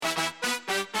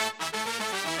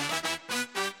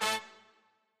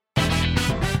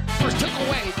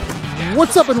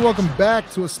What's up, and welcome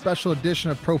back to a special edition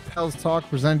of Propels Talk,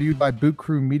 presented to you by Boot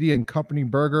Crew Media and Company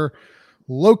Burger,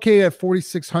 located at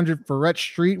 4600 Ferret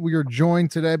Street. We are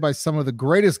joined today by some of the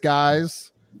greatest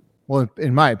guys, well,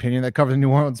 in my opinion, that cover the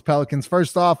New Orleans Pelicans.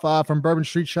 First off, from Bourbon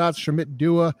Street Shots, Shamit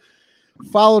Dua,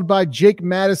 followed by Jake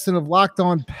Madison of Locked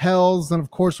On Pels, and of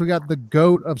course, we got the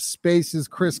GOAT of Spaces,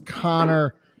 Chris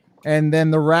Connor, and then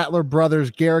the Rattler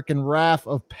brothers, Garrick and Raph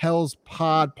of Pels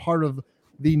Pod, part of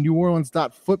the New Orleans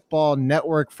Football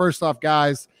Network. First off,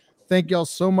 guys, thank y'all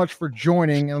so much for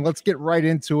joining, and let's get right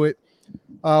into it.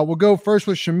 We'll go first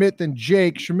with Shamit, then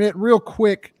Jake. Shamit, real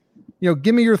quick,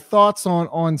 give me your thoughts on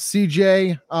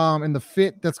CJ and the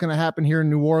fit that's going to happen here in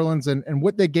New Orleans and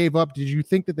what they gave up. Did you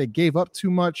think that they gave up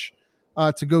too much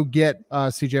to go get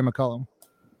CJ McCollum?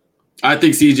 I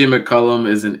think CJ McCollum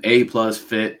is an A+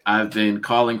 fit. I've been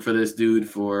calling for this dude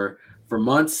for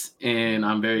months, and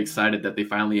I'm very excited that they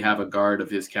finally have a guard of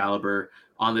his caliber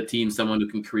on the team, someone who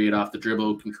can create off the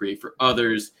dribble, can create for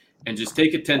others, and just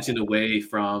take attention away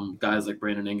from guys like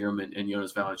Brandon Ingram and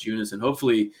Jonas Valanciunas, and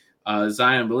hopefully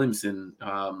Zion Williamson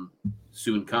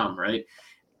soon come, right?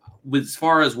 As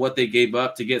far as what they gave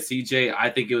up to get CJ, I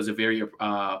think it was a very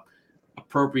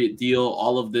appropriate deal.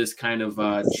 All of this kind of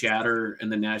chatter in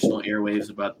the national airwaves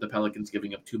about the Pelicans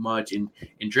giving up too much in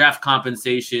draft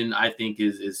compensation, I think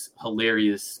is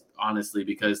hilarious, honestly,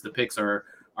 because the picks are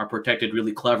protected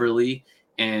really cleverly,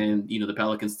 and the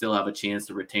Pelicans still have a chance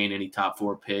to retain any top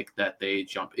 4 pick that they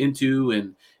jump into,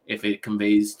 and if it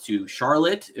conveys to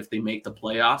Charlotte, if they make the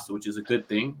playoffs, which is a good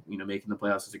thing, making the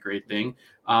playoffs is a great thing.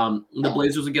 The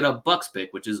Blazers would get a Bucks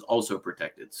pick, which is also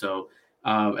protected. So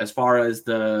as far as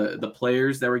the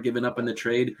players that were given up in the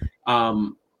trade,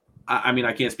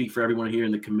 I can't speak for everyone here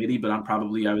in the committee, but I'm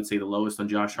probably, I would say, the lowest on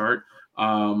Josh Hart,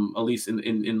 at least in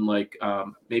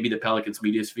maybe the Pelicans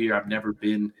media sphere. I've never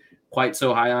been quite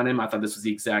so high on him. I thought this was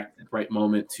the exact right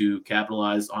moment to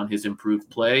capitalize on his improved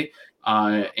play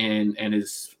and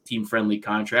his team-friendly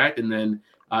contract. And then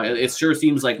it sure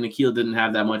seems like Nickeil didn't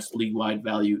have that much league-wide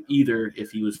value either if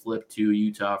he was flipped to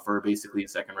Utah for basically a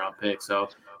second-round pick. So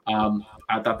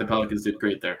I thought the Pelicans did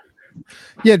great there.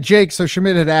 Yeah, Jake, so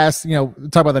Shamit had asked,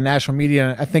 talk about the national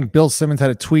media. I think Bill Simmons had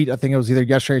a tweet, I think it was either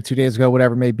yesterday or 2 days ago,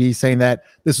 whatever it may be, saying that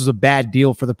this was a bad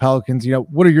deal for the Pelicans.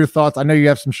 What are your thoughts? I know you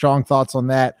have some strong thoughts on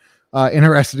that.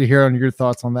 Interested to hear on your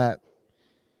thoughts on that.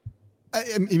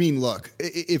 I mean, look,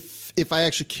 if I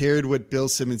actually cared what Bill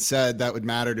Simmons said, that would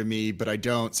matter to me, but I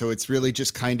don't. So it's really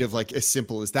just kind of like as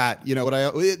simple as that.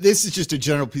 This is just a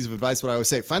general piece of advice. What I always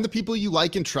say, find the people you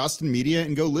like and trust in media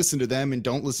and go listen to them, and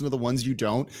don't listen to the ones you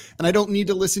don't. And I don't need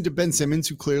to listen to Ben Simmons,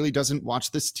 who clearly doesn't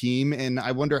watch this team. And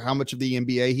I wonder how much of the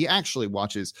NBA he actually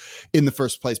watches in the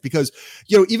first place, because,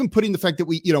 even putting the fact that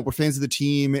we're fans of the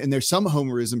team and there's some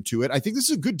homerism to it, I think this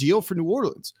is a good deal for New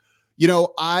Orleans.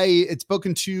 I had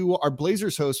spoken to our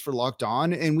Blazers host for Locked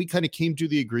On, and we kind of came to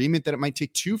the agreement that it might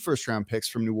take 2 first-round picks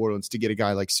from New Orleans to get a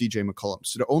guy like CJ McCollum.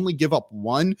 So to only give up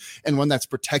one, and one that's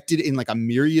protected in like a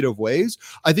myriad of ways,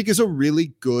 I think is a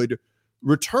really good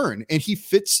return. And he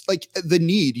fits like the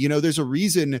need. There's a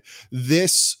reason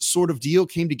this sort of deal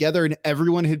came together, and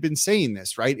everyone had been saying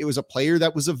this, right? It was a player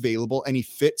that was available, and he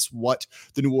fits what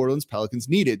the New Orleans Pelicans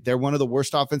needed. They're one of the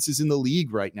worst offenses in the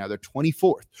league right now. They're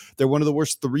 24th. They're one of the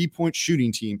worst 3-point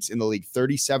shooting teams in the league,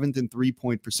 37th in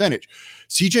 3-point percentage.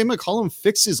 CJ McCollum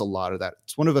fixes a lot of that.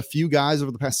 It's one of a few guys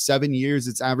over the past 7 years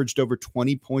it's averaged over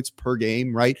 20 points per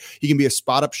game, right? He can be a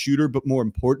spot-up shooter, but more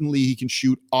importantly, he can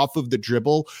shoot off of the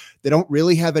dribble. They don't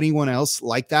really have anyone else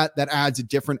like that. That adds a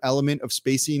different element of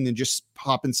spacing than just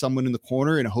popping someone in the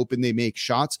corner and hoping they make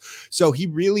shots. So he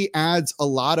really adds a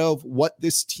lot of what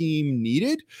this team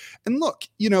needed. And look,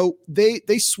 they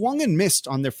swung and missed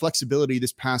on their flexibility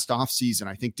this past offseason.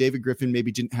 I think David Griffin maybe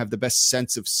didn't have the best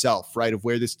sense of self, right, of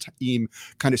where this team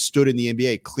kind of stood in the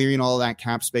NBA, clearing all of that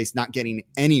cap space, not getting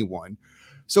anyone.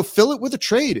 So fill it with a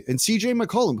trade and CJ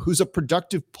McCollum, who's a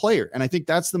productive player. And I think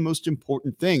that's the most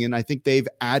important thing. And I think they've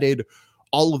added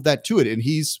all of that to it. And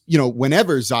he's,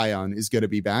 whenever Zion is going to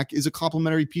be back, is a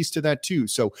complementary piece to that too.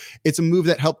 So it's a move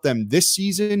that helped them this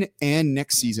season and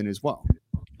next season as well.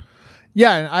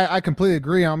 Yeah, and I completely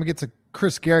agree. I'm going to get to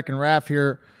Chris, Garrick, and Raph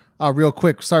here real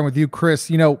quick, starting with you, Chris.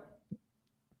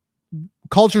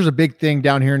 Culture is a big thing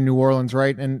down here in New Orleans,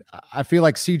 right? And I feel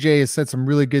like CJ has said some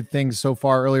really good things so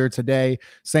far earlier today,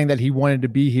 saying that he wanted to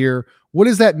be here. What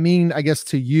does that mean, I guess,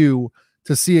 to you,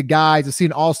 to see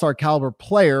an all-star caliber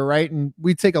player, right? And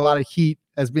we take a lot of heat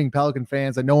as being Pelican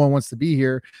fans that no one wants to be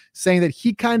here, saying that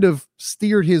he kind of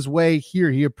steered his way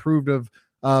here. He approved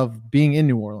of being in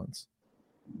New Orleans.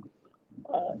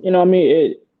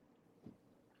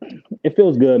 It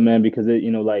feels good, man, because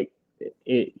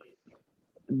it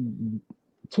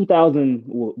 2000,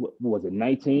 what was it,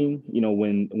 19? You know,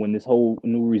 when this whole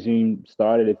new regime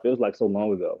started, it feels like so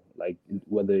long ago. Like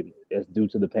whether it's due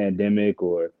to the pandemic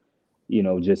or, you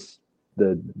know, just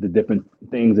the different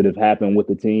things that have happened with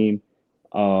the team.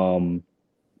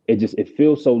 It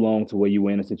feels so long to where you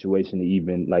were in a situation to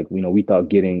even, like, you know, we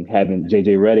thought having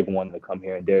JJ Redick wanted to come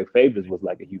here and Derek Favors was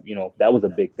like you know, that was a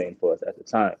big thing for us at the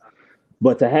time.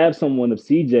 But to have someone of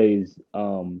CJ's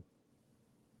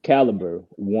caliber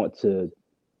want to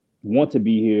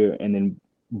be here and then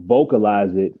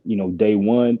vocalize it, you know, day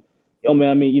one. Yo, man,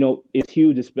 I mean, you know, it's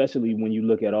huge, especially when you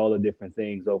look at all the different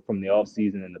things from the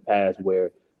offseason in the past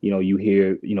where, you know, you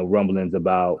hear, you know, rumblings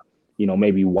about, you know,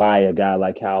 maybe why a guy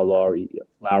like Kyle Lowry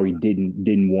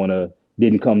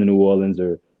didn't come to New Orleans,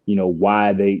 or, you know,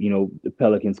 why the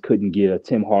Pelicans couldn't get a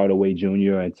Tim Hardaway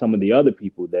Jr. and some of the other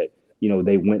people that, you know,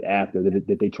 they went after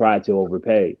that they tried to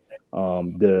overpay.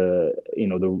 The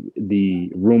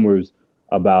rumors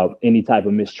about any type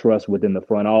of mistrust within the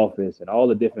front office and all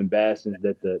the different bastions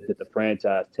that the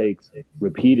franchise takes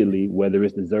repeatedly, whether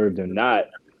it's deserved or not,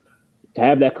 to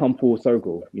have that come full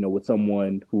circle, you know, with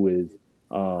someone who is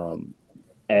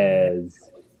as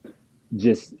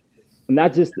just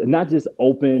not just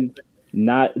open,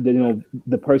 not, you know,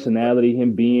 the personality,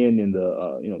 him being in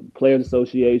the you know, Players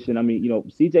Association. I mean, you know,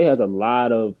 CJ has a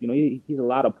lot of, you know, he's a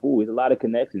lot of pool, he's a lot of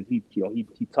connections. He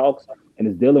talks and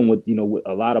is dealing with, you know, with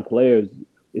a lot of players.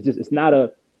 It's not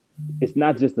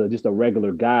just a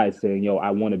regular guy saying, yo,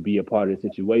 I want to be a part of the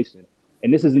situation.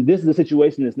 And this is a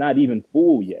situation that's not even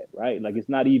full yet, right? Like, it's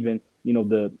not even, you know,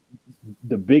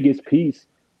 the biggest piece,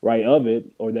 right, of it,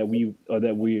 or that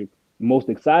we're most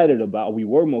excited about. We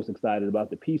were most excited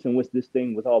about the piece in which this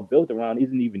thing was all built around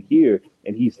isn't even here,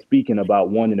 and he's speaking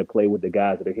about wanting to play with the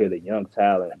guys that are here, the young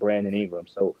talent, Brandon Ingram.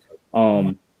 So,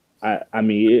 I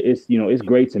mean, it's, you know, it's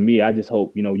great to me. I just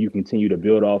hope, you know, you continue to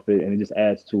build off it, and it just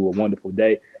adds to a wonderful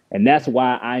day. And that's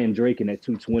why I am drinking at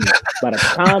 2:20. By the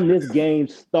time this game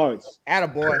starts,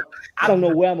 attaboy, I don't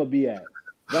know where I'm gonna be at.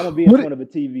 If I'm gonna be in front of a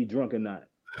TV drunk or not.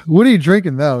 What are you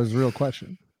drinking, though, is the real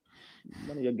question.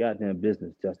 None of your goddamn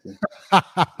business, Justin.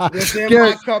 What's in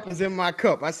my cup is in my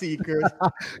cup. I see you, Chris.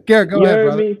 Garrett, go ahead,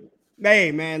 brother. Me?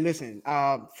 Hey, man, listen.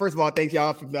 First of all, thanks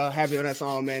y'all for having us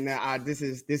on, man. This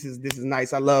is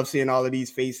nice. I love seeing all of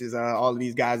these faces, all of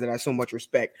these guys that I so much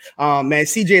respect. Man,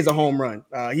 CJ is a home run.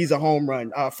 He's a home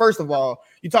run. First of all,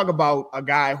 you talk about a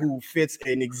guy who fits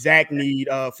an exact need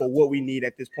for what we need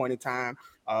at this point in time.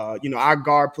 You know, our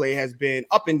guard play has been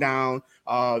up and down,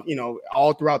 you know,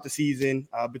 all throughout the season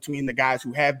between the guys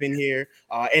who have been here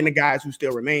and the guys who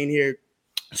still remain here.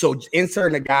 So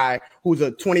inserting a guy who's a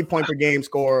 20-point per game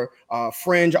scorer,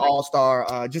 fringe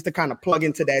all-star, just to kind of plug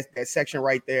into that section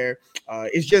right there,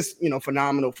 it's just, you know,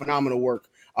 phenomenal work.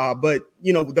 But,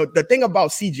 you know, the thing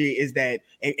about CJ is that,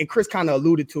 and Chris kind of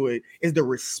alluded to it, is the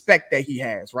respect that he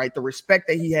has, right? The respect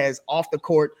that he has off the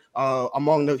court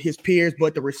among his peers,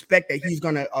 but the respect that he's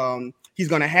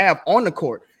gonna have on the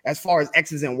court as far as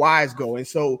X's and Y's go. And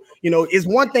so, you know, it's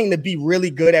one thing to be really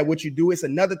good at what you do. It's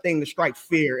another thing to strike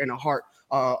fear in the heart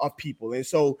of people. And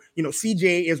so, you know,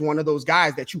 CJ is one of those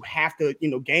guys that you have to, you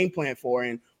know, game plan for.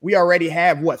 And we already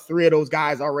have 3 of those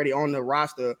guys already on the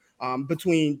roster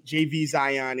between JV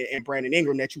Zion and Brandon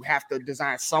Ingram that you have to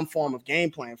design some form of game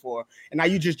plan for. And now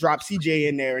you just drop CJ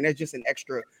in there, and that's just an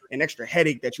extra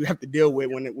headache that you have to deal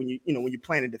with when you're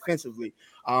planning defensively.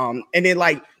 And then,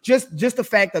 like, just the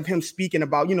fact of him speaking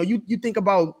about, you know, you think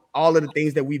about all of the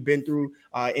things that we've been through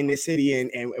in this city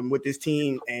and with this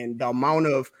team, and the amount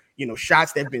of, you know,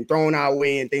 shots that have been thrown our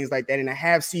way and things like that. And to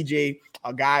have CJ,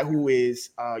 a guy who is,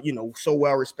 you know, so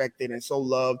well respected and so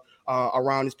loved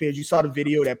around his peers. You saw the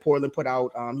video that Portland put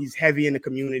out. He's heavy in the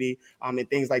community and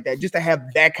things like that. Just to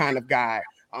have that kind of guy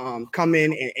come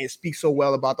in and speak so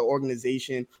well about the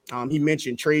organization. He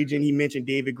mentioned Trajan. He mentioned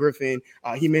David Griffin.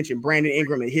 He mentioned Brandon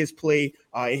Ingram and his play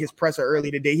in his presser early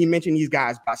today. He mentioned these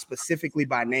guys specifically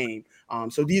by name.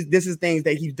 So this is things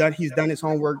that he's done. He's done his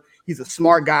homework. He's a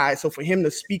smart guy. So for him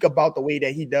to speak about the way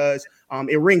that he does,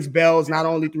 it rings bells not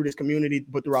only through this community,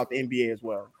 but throughout the NBA as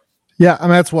well. Yeah, I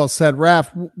mean, that's well said. Raph,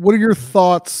 what are your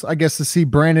thoughts, I guess, to see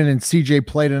Brandon and CJ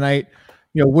play tonight?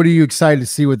 You know, what are you excited to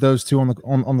see with those two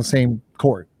on the same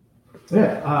court?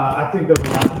 Yeah, I think there's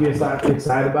a lot to be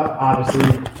excited about.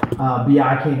 Obviously,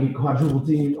 BI can't get quadruple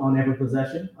teamed on every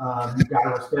possession. You got to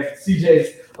respect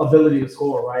CJ's ability to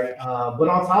score, right? But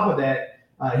on top of that,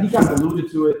 he kind of alluded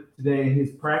to it today in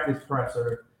his practice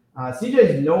presser.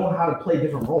 CJ's known how to play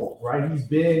different roles, right? He's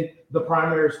been the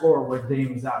primary scorer when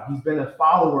Dame is out. He's been a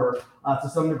follower to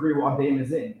some degree while Dame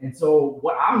is in. And so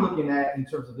what I'm looking at in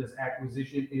terms of this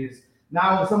acquisition is,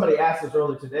 now when somebody asked us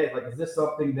earlier today, like, is this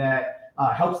something that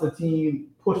helps the team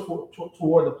push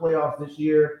toward the playoffs this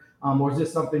year? Or is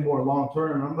this something more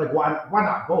long-term? And I'm like, why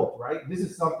not both, right? This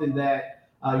is something that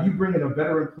you bring in a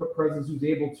veteran presence who's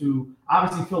able to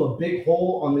obviously fill a big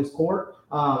hole on this court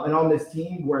and on this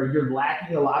team where you're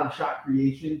lacking a lot of shot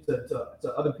creation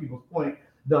to other people's point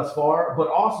thus far, but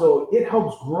also it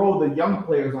helps grow the young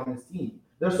players on this team.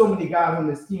 There's so many guys on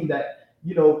this team that,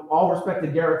 all respect to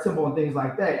Garrett Temple and things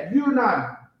like that, you're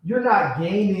not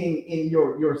gaining in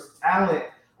your talent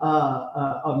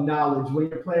of knowledge when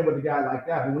you're playing with a guy like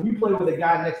that. But when you play with a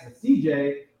guy next to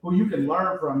CJ, who you can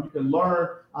learn from, you can learn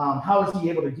how is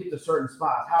he able to get to certain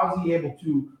spots? How is he able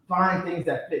to find things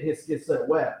that fit his skill set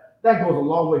well? That goes a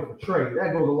long way for Trey.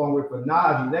 That goes a long way for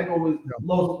Najee. That goes a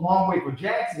long way for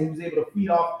Jackson, who's able to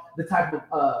feed off the type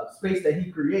of space that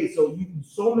he creates.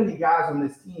 So many guys on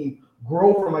this team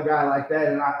grow from a guy like that.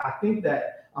 And I think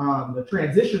that the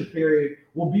transition period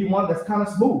will be one that's kind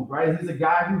of smooth, right? He's a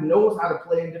guy who knows how to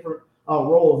play in different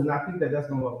roles. And I think that that's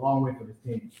going to go a long way for this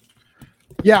team.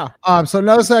 Yeah. So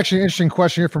now this is actually an interesting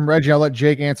question here from Reggie. I'll let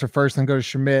Jake answer first, then go to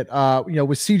Shamit.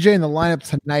 With CJ in the lineup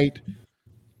tonight,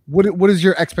 what is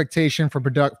your expectation for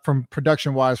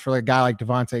production wise for a guy like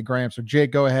Devontae Graham? So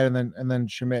Jake, go ahead, and then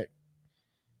Shamit.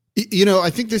 I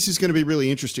think this is going to be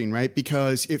really interesting, right?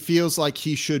 Because it feels like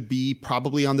he should be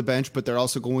probably on the bench, but they're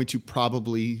also going to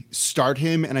probably start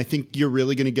him. And I think you're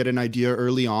really going to get an idea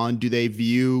early on. Do they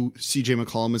view CJ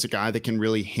McCollum as a guy that can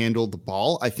really handle the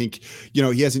ball? I think,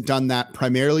 he hasn't done that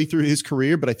primarily through his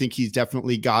career, but I think he's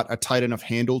definitely got a tight enough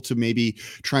handle to maybe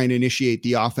try and initiate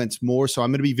the offense more. So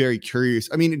I'm going to be very curious.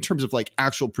 I mean, in terms of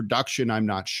actual production, I'm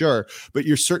not sure, but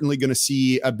you're certainly going to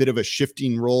see a bit of a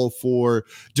shifting role for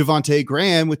Devontae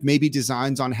Graham with maybe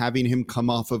designs on having him come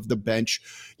off of the bench,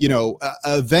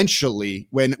 eventually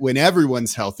when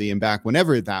everyone's healthy and back,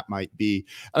 whenever that might be.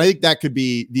 And I think that could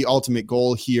be the ultimate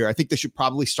goal here. I think they should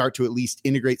probably start to at least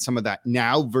integrate some of that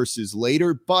now versus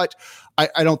later, but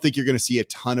I don't think you're going to see a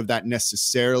ton of that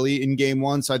necessarily in game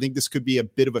one. So I think this could be a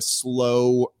bit of a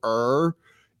slower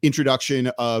introduction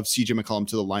of CJ McCollum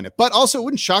to the lineup, but also it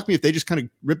wouldn't shock me if they just kind of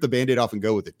rip the Band-Aid off and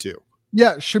go with it too.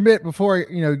 Yeah. Shamit, before,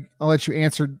 I'll let you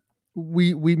answer. We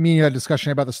had a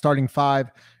discussion about the starting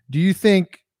five. Do you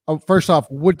think, first off,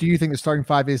 what do you think the starting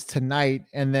five is tonight?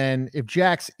 And then if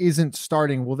Jax isn't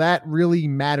starting, will that really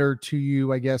matter to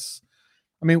you? I guess,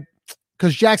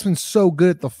 because Jack's been so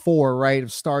good at the four, right,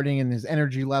 of starting and his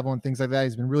energy level and things like that.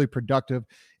 He's been really productive.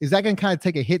 Is that going to kind of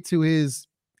take a hit to his,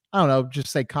 I don't know, just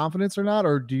say confidence or not?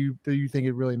 Or do you think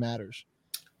it really matters?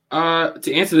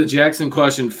 To answer the Jackson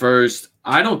question first,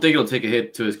 I don't think it'll take a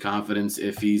hit to his confidence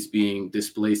if he's being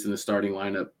displaced in the starting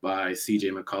lineup by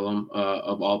CJ McCollum.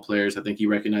 Of all players, I think he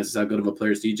recognizes how good of a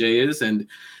player CJ is and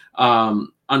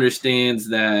understands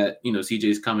that,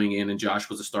 CJ's coming in and Josh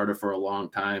was a starter for a long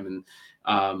time.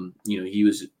 And,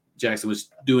 Jackson was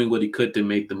doing what he could to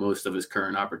make the most of his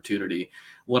current opportunity.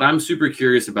 What I'm super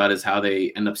curious about is how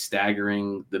they end up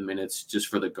staggering the minutes just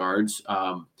for the guards.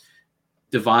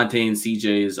 Devontae and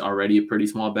CJ is already a pretty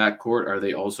small backcourt. Are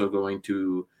they also going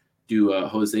to do a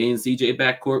Jose and CJ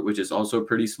backcourt, which is also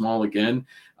pretty small again?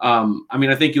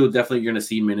 I think you're going to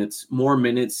see more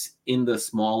minutes in the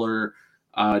smaller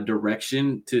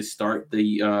direction to start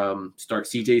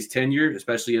CJ's tenure,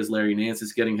 especially as Larry Nance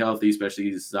is getting healthy,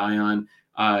 especially as Zion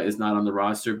is not on the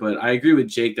roster. But I agree with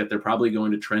Jake that they're probably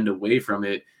going to trend away from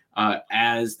it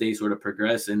as they sort of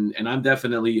progress. And I'm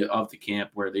definitely of the camp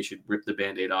where they should rip the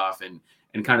Band-Aid off and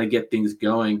kind of get things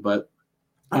going. But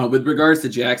with regards to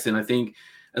Jackson, I think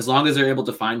as long as they're able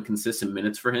to find consistent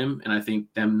minutes for him, and I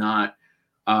think them not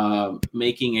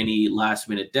making any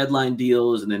last-minute deadline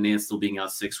deals and then Nance still being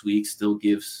out 6 weeks still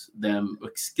gives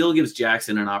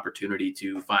Jackson an opportunity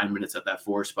to find minutes at that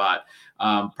 4 spot,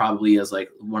 probably as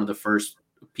one of the first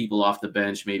people off the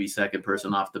bench, maybe second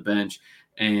person off the bench,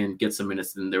 and get some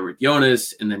minutes in there with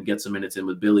Jonas, and then get some minutes in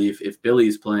with Billy if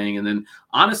Billy's playing. And then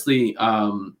honestly,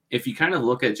 if you kind of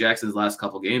look at Jackson's last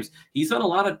couple games, he's done a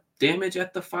lot of damage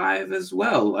at the 5 as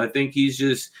well. I think he's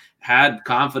just had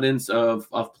confidence of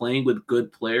playing with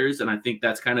good players, and I think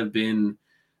that's kind of been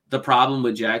the problem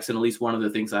with Jackson. At least one of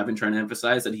the things I've been trying to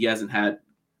emphasize, that he hasn't had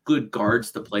good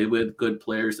guards to play with, good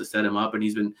players to set him up, and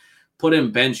he's been put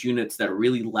in bench units that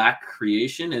really lack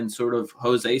creation, and sort of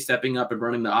Jose stepping up and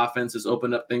running the offense has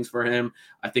opened up things for him.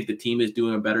 I think the team is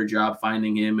doing a better job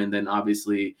finding him. And then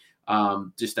obviously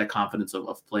just that confidence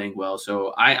of playing well.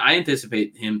 So I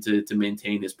anticipate him to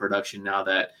maintain his production now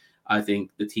that I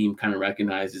think the team kind of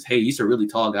recognizes, hey, he's a really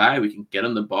tall guy. We can get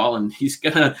him the ball, and he's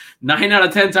going to 9 out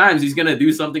of 10 times, he's going to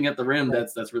do something at the rim.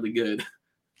 That's really good.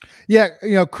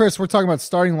 Yeah, Chris, we're talking about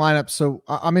starting lineups, so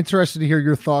I'm interested to hear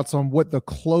your thoughts on what the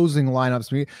closing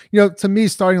lineups mean. To me,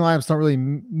 starting lineups don't really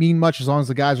mean much as long as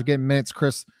the guys are getting minutes.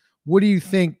 Chris, what do you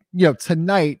think?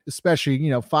 Tonight,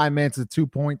 especially 5 minutes of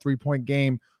 2-point, 3-point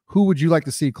game. Who would you like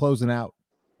to see closing out?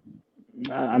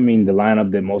 I mean, the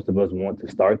lineup that most of us want to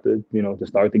start the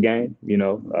game.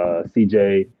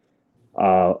 CJ,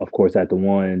 of course, at the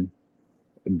 1,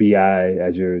 Bi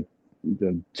as your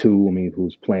the 2. I mean,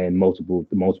 who's playing multiple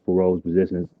roles,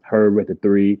 positions. Herb at the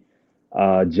 3,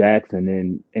 Jax, and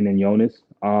then Jonas.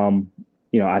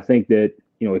 I think that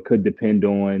it could depend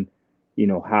on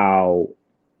how.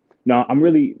 Now, I'm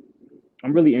really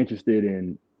interested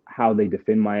in how they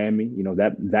defend Miami.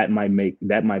 That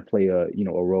might play a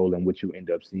a role in what you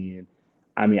end up seeing.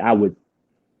 I mean, I would,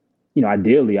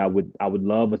 ideally, I would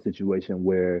love a situation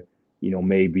where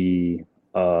maybe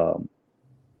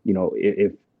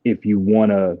if you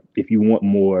want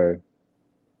more,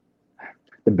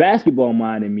 the basketball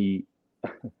mind in me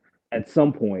at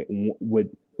some point would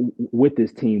with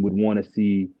this team would want to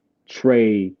see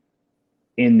Trey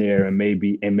in there and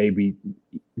maybe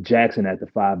Jackson at the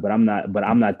 5, but I'm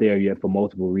not there yet for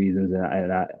multiple reasons,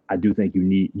 and I do think you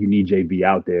need JB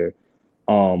out there.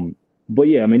 But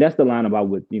yeah, I mean that's the lineup I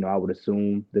would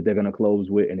assume that they're gonna close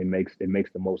with, and it makes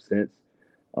the most sense.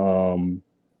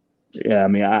 Yeah, I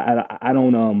mean I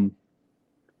don't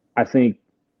I think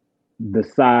the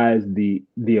size, the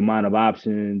amount of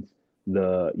options,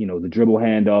 the dribble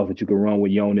handoff that you can run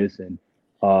with Jonas and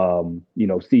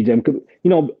CJ,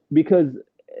 because,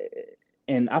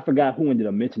 and I forgot who ended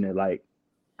up mentioning it. Like,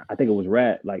 I think it was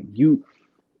Rat. Like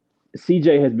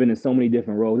CJ has been in so many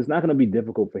different roles. It's not going to be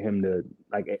difficult for him to,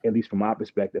 like, at least from my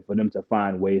perspective, for them to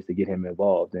find ways to get him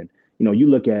involved. And you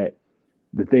look at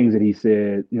the things that he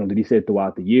said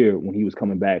throughout the year when he was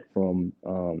coming back from.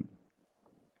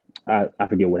 I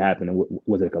forget what happened.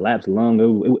 Was it a collapsed lung?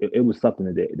 It was something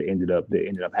that ended up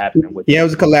happening with. Yeah, it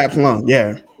was a collapsed lung.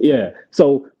 Yeah. Yeah.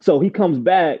 So he comes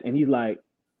back and he's like,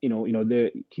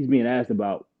 he's being asked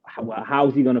about how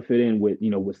is he going to fit in with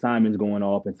with Simons going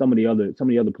off and some of the other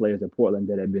players at Portland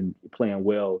that have been playing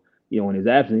well, in his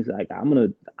absence. He's like, I'm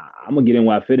gonna get in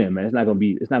where I fit in, man. It's not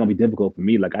gonna be difficult for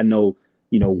me. Like I know,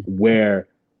 where.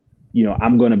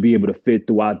 I'm going to be able to fit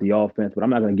throughout the offense, but I'm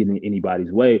not going to get in anybody's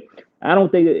way. I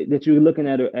don't think that you're looking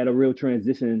at a real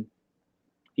transition,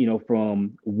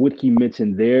 from what he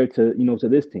mentioned there to, to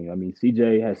this team. I mean,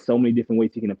 CJ has so many different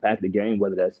ways he can impact the game,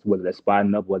 whether that's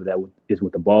spotting up, whether that is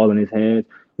with the ball in his hands,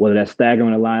 whether that's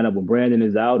staggering the lineup when Brandon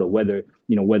is out, or whether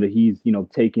he's,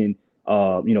 taking,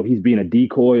 he's being a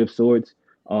decoy of sorts.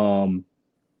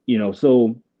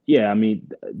 So yeah, I mean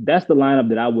that's the lineup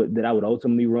that I would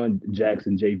ultimately run.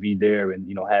 Jackson, JV there, and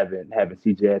having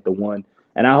CJ at the 1.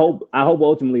 And I hope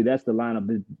ultimately that's the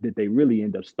lineup that they really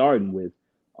end up starting with,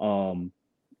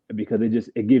 because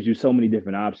it gives you so many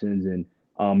different options, and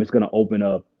it's going to open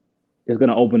up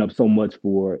so much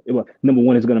for. Number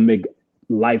one, it's going to make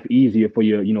life easier for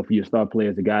your for your star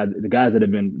players, the guys that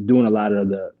have been doing a lot of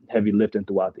the heavy lifting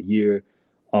throughout the year.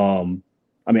 I mean,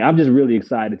 I'm just really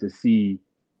excited to see.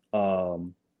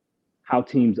 How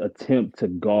teams attempt to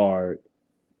guard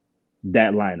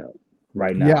that lineup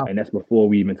right now, Yeah. And that's before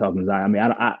we even talking Zion. I mean,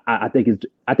 I think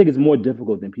it's more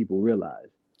difficult than people realize.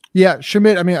 Yeah,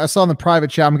 Shamit, I mean, I saw in the private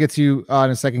chat. I'm gonna get to you in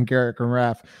a second, Garrett and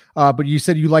Raf. But you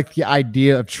said you like the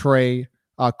idea of Trey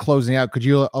closing out. Could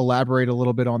you elaborate a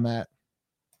little bit on that?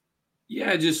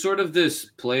 Yeah, just sort of this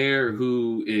player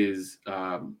who is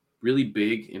really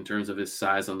big in terms of his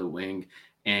size on the wing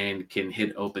and can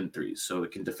hit open threes. So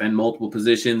it can defend multiple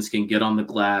positions, can get on the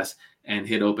glass and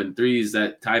hit open threes.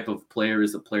 That type of player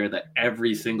is a player that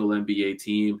every single NBA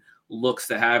team looks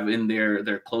to have in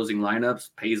their closing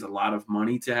lineups, pays a lot of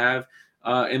money to have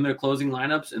in their closing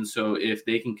lineups. And so if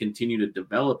they can continue to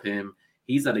develop him,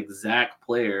 he's that exact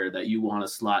player that you want to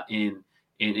slot in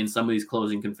some of these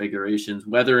closing configurations,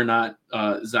 whether or not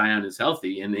Zion is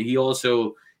healthy. And he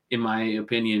also, in my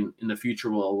opinion, in the future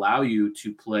will allow you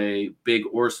to play big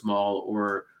or small,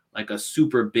 or like a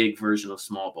super big version of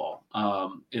small ball.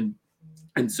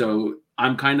 And so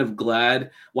I'm kind of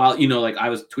glad, while, like I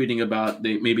was tweeting about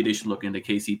maybe they should look into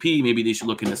KCP, maybe they should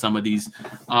look into some of these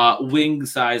wing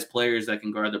size players that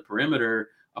can guard the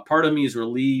perimeter. A part of me is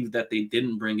relieved that they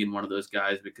didn't bring in one of those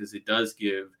guys, because it does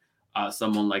give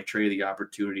someone like Trey the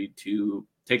opportunity to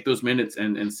take those minutes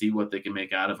and see what they can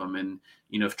make out of them. And,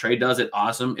 if Trey does it,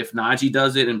 awesome. If Najee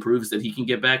does it and proves that he can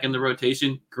get back in the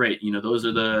rotation, great. Those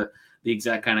are the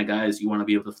exact kind of guys you want to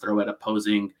be able to throw at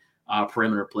opposing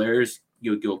perimeter players.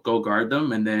 You'll go guard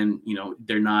them, and then,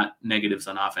 they're not negatives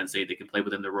on offense. They can play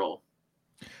within their role.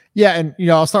 Yeah,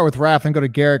 and I'll start with Raph and go to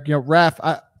Garrick.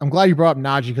 Raph, I'm glad you brought up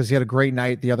Najee because he had a great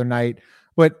night the other night.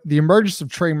 But the emergence of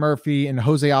Trey Murphy and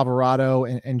Jose Alvarado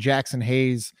and Jackson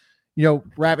Hayes,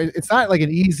 Raph, it's not like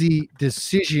an easy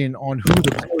decision on who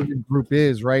the closing group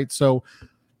is, right? So,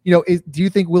 do you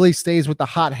think Willie stays with the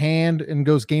hot hand and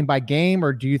goes game by game,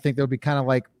 or do you think there'll be kind of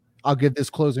like, I'll give this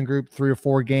closing group 3 or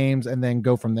 4 games and then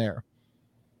go from there?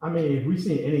 I mean, if we've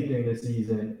seen anything this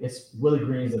season, it's Willie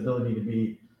Green's ability to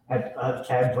be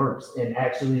adverse and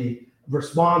actually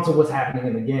respond to what's happening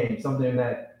in the game, something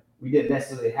that we didn't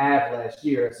necessarily have last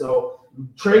year. So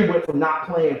Trey went from not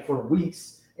playing for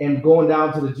weeks and going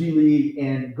down to the G League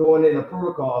and going in a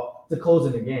protocol to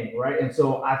closing the game, right? And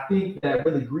so I think that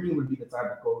Willie Green would be the type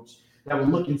of coach that would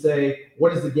look and say,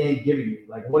 what is the game giving me?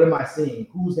 Like, what am I seeing?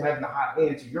 Who's having the hot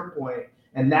hand, to your point?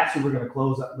 And that's what we're going to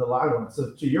close up the line on.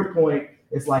 So to your point,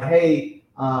 it's like, hey,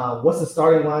 what's the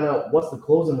starting lineup? What's the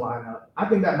closing lineup? I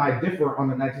think that might differ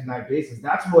on a night-to-night basis.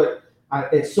 That's what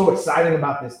it's so exciting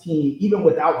about this team. Even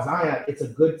without Zion, it's a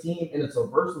good team and it's a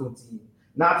versatile team.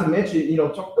 Not to mention,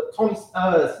 Tony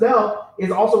Snell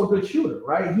is also a good shooter,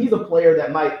 right? He's a player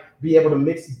that might be able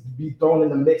to be thrown in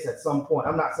the mix at some point.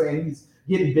 I'm not saying he's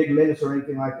getting big minutes or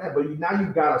anything like that, but now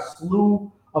you've got a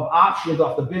slew of options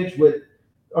off the bench. With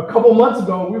a couple months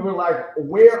ago, we were like,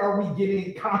 where are we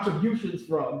getting contributions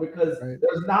from? Because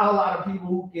there's not a lot of people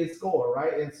who can score,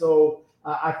 right? And so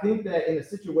I think that in a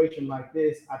situation like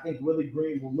this, I think Willie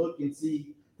Green will look and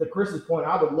see. To Chris's point,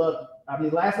 last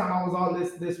time I was on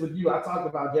this with you, I talked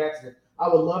about Jackson. I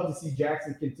would love to see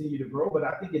Jackson continue to grow, but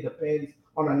I think it depends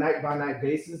on a night-by-night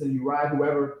basis, and you ride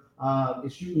whoever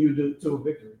is shooting you to a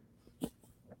victory.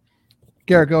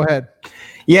 Garrett, go ahead.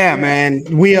 Yeah, man.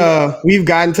 We've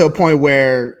gotten to a point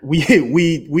where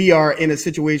we are in a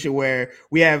situation where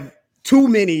we have too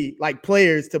many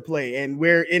players to play, and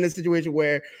we're in a situation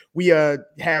where we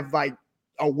have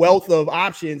a wealth of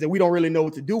options and we don't really know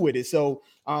what to do with it. So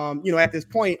at this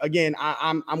point, again,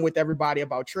 I'm with everybody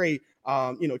about Trey.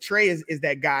 Trey is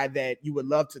that guy that you would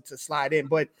love to slide in,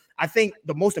 but I think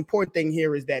the most important thing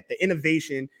here is that the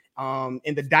innovation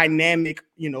and the dynamic,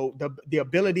 the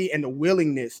ability and the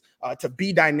willingness to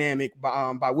be dynamic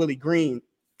by Willie Green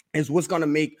is what's going to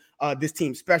make this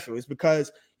team special. Is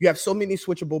because you have so many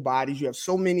switchable bodies, you have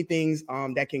so many things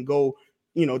that can go,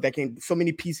 so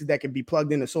many pieces that can be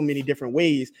plugged into so many different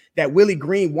ways that Willie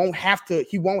Green won't have to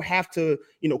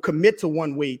commit to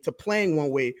one way, to playing one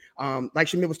way. Like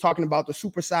Shamit was talking about the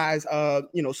supersized,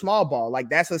 small ball. Like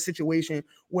that's a situation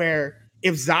where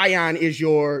if Zion is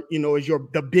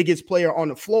the biggest player on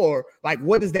the floor, like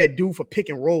what does that do for pick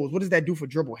and rolls? What does that do for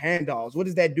dribble handoffs? What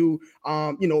does that do?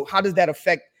 How does that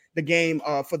affect the game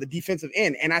for the defensive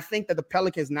end? And I think that the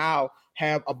Pelicans now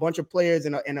have a bunch of players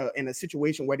in a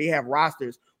situation where they have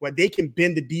rosters where they can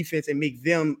bend the defense and make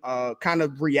them kind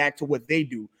of react to what they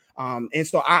do. And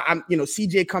so I'm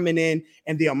CJ coming in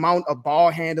and the amount of ball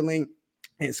handling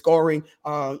and scoring,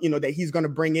 that he's going to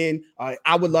bring in.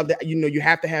 I would love that. You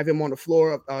have to have him on the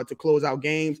floor to close out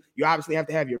games. You obviously have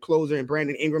to have your closer and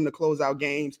Brandon Ingram to close out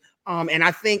games. And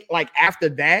I think after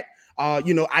that,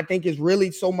 I think it's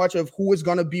really so much of who is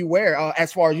going to be where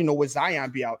as far as, with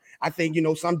Zion be out. I think,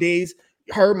 some days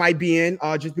her might be in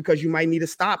just because you might need a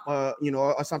stop,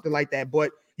 or something like that.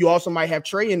 But you also might have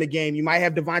Trey in the game. You might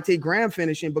have Devontae Graham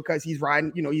finishing because he's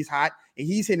riding, he's hot and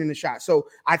he's hitting the shot. So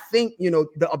I think,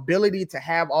 the ability to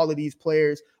have all of these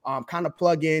players kind of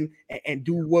plug in and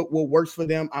do what works for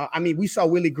them. We saw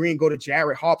Willie Green go to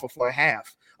Jared Harper for a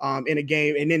half in a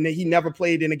game, and then he never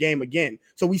played in a game again.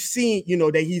 So we see,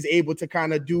 that he's able to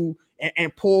kind of do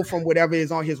and pull from whatever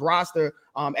is on his roster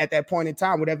at that point in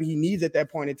time, whatever he needs at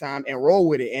that point in time, and roll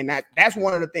with it. And that's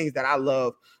one of the things that I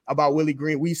love about Willie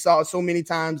Green. We saw so many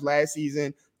times last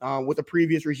season with the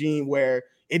previous regime where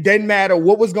it didn't matter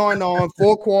what was going on,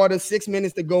 4 quarters, 6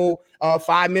 minutes to go,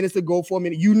 5 minutes to go, 4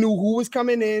 minutes. You knew who was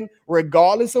coming in,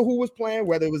 regardless of who was playing,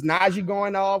 whether it was Najee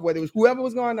going off, whether it was whoever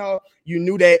was going off. You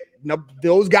knew that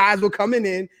those guys were coming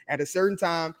in at a certain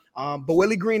time. But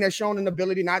Willie Green has shown an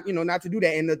ability not to do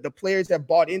that. And the players have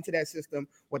bought into that system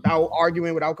without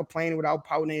arguing, without complaining, without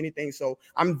pouting anything. So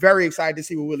I'm very excited to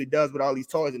see what Willie does with all these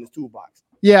toys in his toolbox.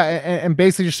 Yeah, and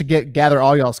basically just to gather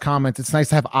all y'all's comments, it's nice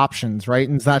to have options, right?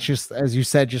 And it's not just, as you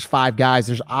said, just 5 guys.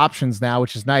 There's options now,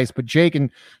 which is nice. But Jake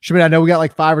and Shamit, I know we got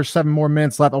like 5 or 7 more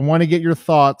minutes left. I want to get your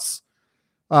thoughts.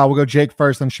 We'll go Jake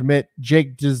first, then Shamit.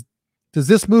 Jake, does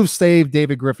this move save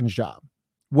David Griffin's job?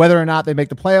 Whether or not they make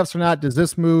the playoffs or not, does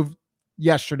this move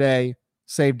yesterday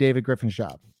save David Griffin's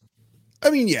job? I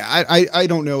mean, yeah, I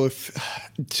don't know if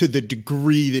to the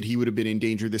degree that he would have been in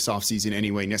danger this offseason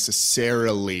anyway,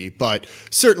 necessarily, but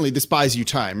certainly this buys you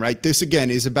time, right? This again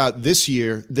is about this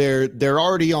year. They're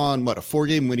already on a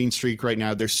 4-game winning streak right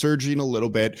now. They're surging a little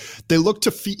bit. They look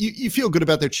to you feel good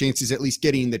about their chances at least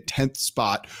getting the 10th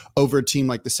spot over a team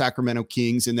like the Sacramento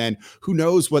Kings, and then who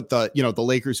knows what the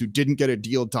Lakers, who didn't get a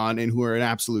deal done and who are an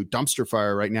absolute dumpster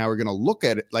fire right now, are going to look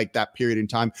at it like that period in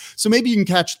time. So maybe you can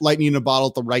catch lightning in a bottle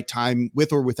at the right time,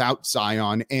 with or without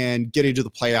Zion, and get into the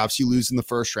playoffs. You lose in the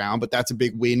first round, but that's a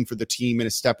big win for the team and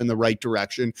a step in the right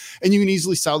direction. And you can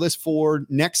easily sell this for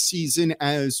next season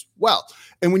as well.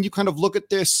 And when you kind of look at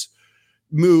this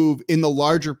move in the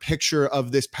larger picture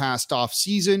of this past off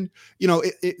season,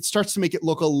 it starts to make it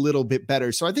look a little bit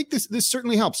better. So I think this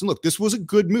certainly helps. And look, this was a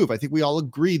good move. I think we all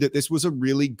agree that this was a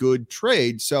really good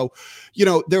trade. So,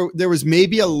 there was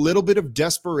maybe a little bit of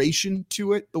desperation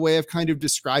to it. The way I've kind of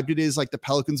described it is like the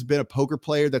Pelicans have been a poker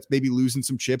player that's maybe losing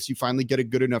some chips. You finally get a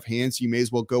good enough hand, so you may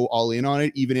as well go all in on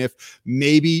it, even if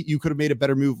maybe you could have made a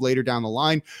better move later down the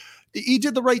line. He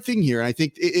did the right thing here, and I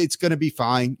think it's going to be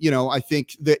fine. I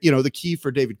think that, the key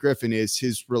for David Griffin is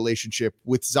his relationship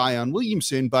with Zion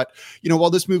Williamson. But, while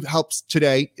this move helps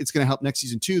today, it's going to help next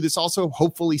season too. This also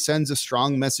hopefully sends a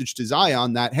strong message to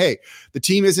Zion that, hey, the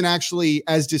team isn't actually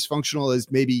as dysfunctional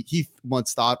as maybe he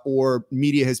once thought or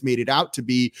media has made it out to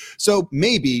be. So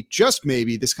maybe, just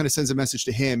maybe, this kind of sends a message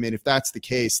to him. And if that's the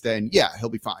case, then yeah, he'll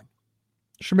be fine.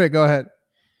 Schmidt, go ahead.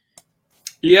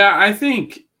 Yeah, I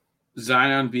think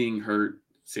Zion being hurt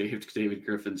saved David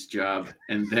Griffin's job.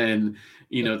 And then,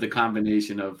 the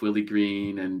combination of Willie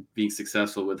Green and being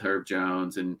successful with Herb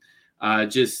Jones and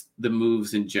just the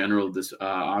moves in general this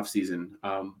offseason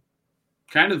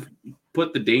kind of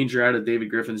put the danger out of David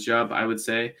Griffin's job, I would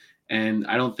say. And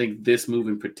I don't think this move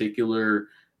in particular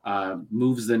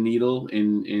moves the needle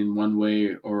in one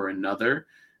way or another,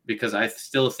 because I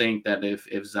still think that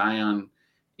if Zion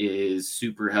is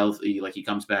super healthy, like he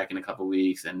comes back in a couple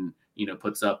weeks and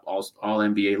puts up all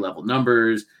NBA level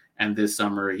numbers, and this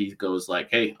summer he goes like,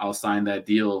 hey, I'll sign that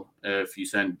deal if you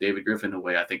send David Griffin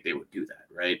away, I think they would do that,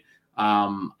 right?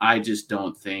 I just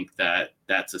don't think that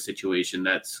that's a situation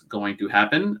that's going to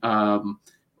happen. I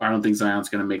don't think Zion's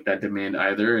going to make that demand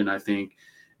either, and I think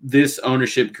this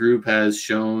ownership group has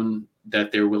shown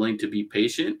that they're willing to be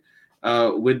patient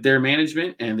with their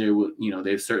management, and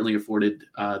they've certainly afforded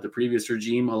the previous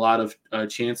regime a lot of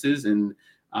chances, and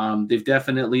they've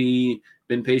definitely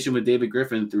been patient with David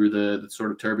Griffin through the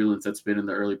sort of turbulence that's been in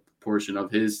the early portion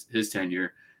of his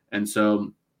tenure. And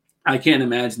so I can't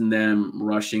imagine them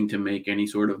rushing to make any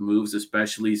sort of moves,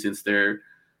 especially since they're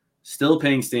still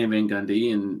paying Stan Van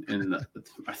Gundy, and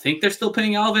I think they're still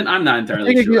paying Alvin. I'm not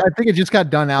entirely sure. I think it just got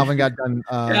done. Alvin got done.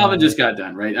 Alvin just got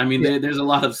done, right? I mean, there's a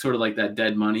lot of sort of like that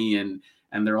dead money, and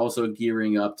they're also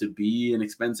gearing up to be an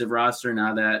expensive roster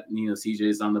now that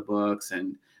CJ's on the books,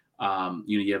 and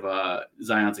you have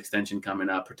Zion's extension coming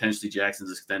up, potentially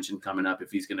Jackson's extension coming up if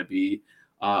he's going to be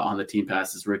on the team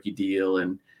past his rookie deal,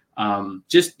 and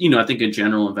I think a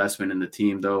general investment in the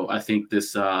team. Though I think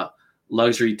this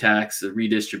luxury tax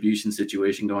redistribution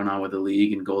situation going on with the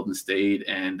league and Golden State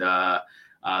and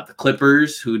the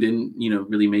Clippers, who didn't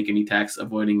really make any tax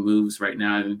avoiding moves right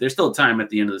now. I mean, there's still time at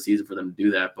the end of the season for them to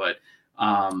do that, but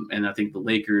and I think the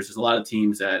Lakers, there's a lot of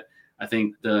teams that I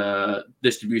think the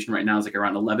distribution right now is like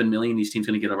around 11 million. These teams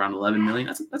going to get around 11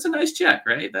 million. That's a nice check,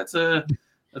 right? That's a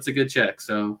good check.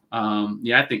 So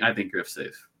I think Griff's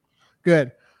safe.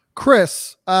 Good.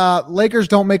 Chris, Lakers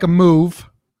don't make a move.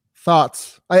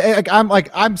 Thoughts?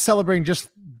 I'm celebrating just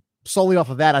solely off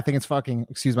of that. I think it's fucking,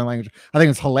 excuse my language, I think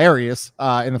it's hilarious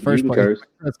in the first place.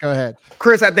 Let's go ahead.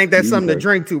 Chris, I think that's something to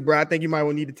drink to, bro. I think you might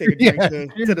want to need to take a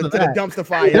drink to the dumpster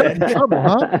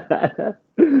fire.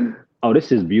 Oh,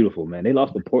 this is beautiful, man. They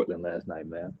lost to Portland last night,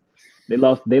 man. They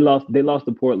lost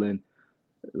to Portland.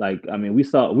 Like, I mean, we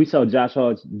saw Josh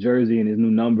Hart's jersey and his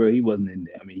new number. He wasn't in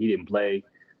there. I mean, he didn't play.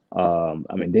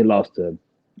 They lost to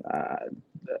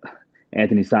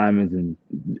Anthony Simons and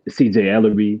CJ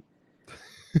Ellerby.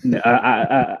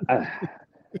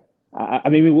 I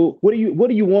mean, what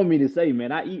do you want me to say,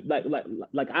 man? I eat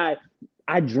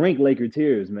I drink Laker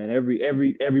tears, man.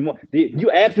 Every morning.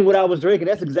 You asked me what I was drinking.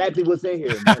 That's exactly what's in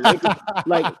here,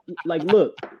 man.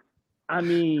 Look. I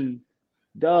mean,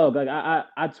 dog. Like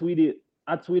I tweeted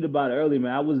about it earlier,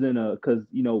 man. I was in because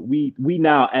we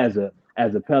now as a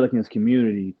Pelicans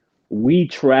community, we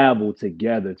travel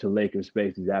together to Lakers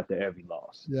spaces after every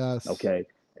loss. Yes. Okay.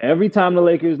 Every time the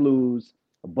Lakers lose,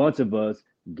 a bunch of us,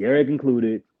 Garrett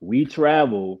included, we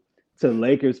travel to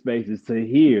Lakers spaces to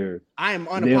hear. I am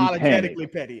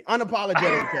unapologetically petty.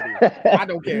 Unapologetically petty. I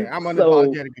don't care. I'm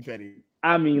unapologetically petty.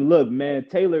 I mean, look, man,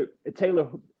 Taylor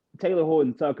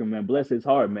Horton Tucker, man, bless his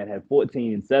heart, man, had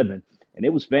 14 and 7, and it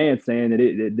was fans saying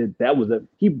that was a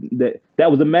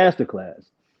masterclass.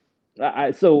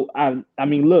 I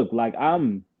mean, look, like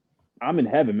I'm in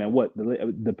heaven, man. What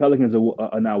the Pelicans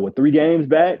are now? What, 3 games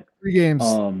back? 3 games.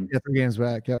 3 games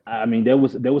back. Yeah. I mean, there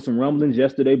was some rumblings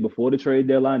yesterday before the trade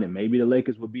deadline that maybe the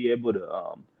Lakers would be able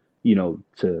to,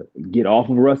 to get off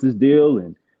of Russ's deal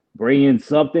and bring in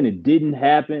something. It didn't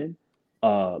happen.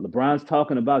 LeBron's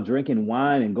talking about drinking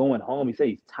wine and going home. He said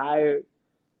he's tired.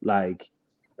 Like,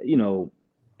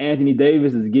 Anthony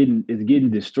Davis is getting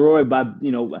destroyed by,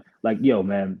 yo,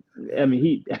 man. I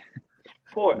mean,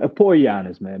 poor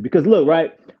Giannis, man. Because look,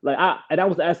 right, like I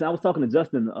was talking to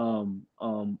Justin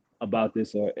about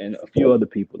this and a few other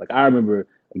people. Like, I remember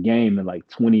a game in like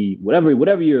 20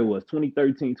 whatever year it was,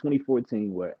 2013,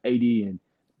 2014, where AD and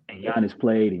Giannis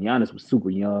played, and Giannis was super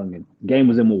young, and the game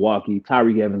was in Milwaukee.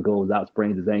 Tyreek Evans goes out,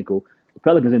 sprains his ankle. The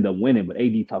Pelicans end up winning, but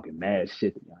AD talking mad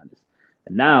shit to Giannis.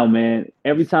 And now, man,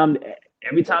 every time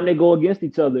they go against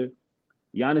each other,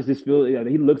 Giannis just feels,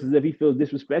 he looks as if he feels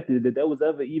disrespected that there was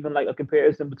ever even like a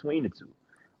comparison between the two.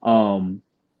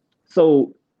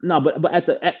 So no, but at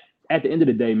the end of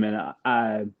the day, man,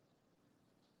 I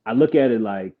look at it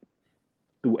like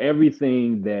through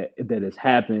everything that has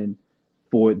happened,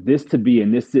 for this to be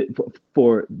in this,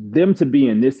 for them to be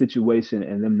in this situation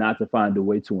and them not to find a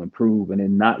way to improve, and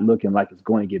then not looking like it's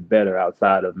going to get better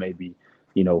outside of maybe,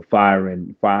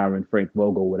 firing Frank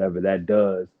Vogel, whatever that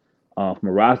does. From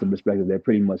a roster perspective, they're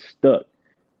pretty much stuck.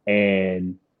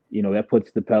 And, that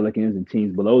puts the Pelicans and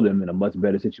teams below them in a much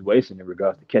better situation in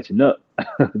regards to catching up.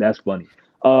 That's funny.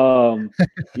 So,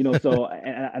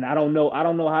 and I don't know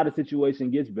how the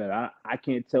situation gets better. I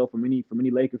can't tell from any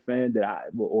Laker fan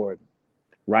or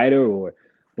writer or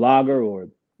blogger or,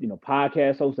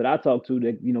 podcast host that I talk to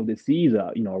that sees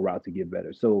a route to get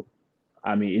better. So,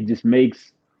 I mean, it just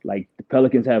makes, like, the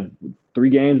Pelicans have 3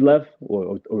 games left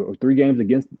or 3 games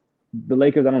against the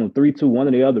Lakers. I don't know, 3-2, one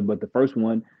or the other, but the first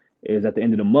one is at the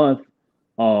end of the month.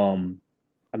 I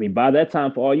mean, by that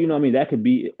time, for all you know, I mean, that could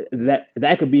be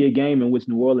a game in which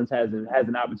New Orleans has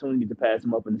an opportunity to pass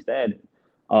them up in the standings.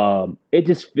 It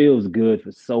just feels good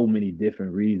for so many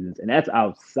different reasons, and that's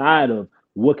outside of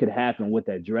what could happen with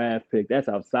that draft pick. That's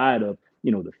outside of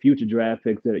the future draft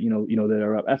picks that that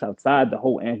are up. That's outside the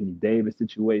whole Anthony Davis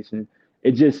situation.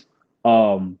 It just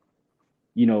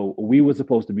we were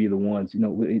supposed to be the ones.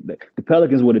 The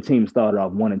Pelicans were the team started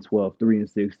off 1-12,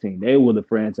 3-16. They were the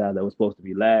franchise that was supposed to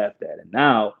be laughed at. And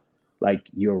now, like,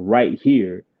 you're right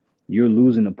here. You're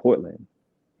losing to Portland.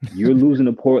 You're losing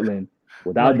to Portland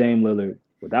without Dame Lillard,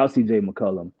 without CJ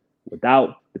McCollum,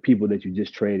 without the people that you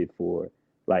just traded for.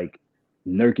 Like,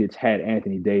 Nurkic had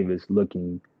Anthony Davis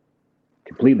looking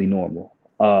completely normal.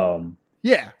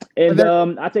 Yeah. And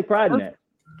I take pride in that.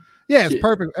 Yeah, it's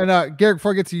perfect. And Garrett,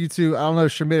 before I get to you two, I don't know,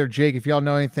 Shamit or Jake, if y'all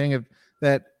know anything of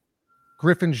that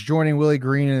Griffin's joining Willie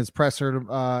Green in his presser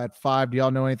at 5. Do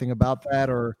y'all know anything about that?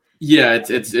 Or yeah,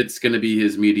 it's going to be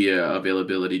his media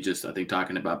availability. Just, I think,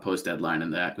 talking about post deadline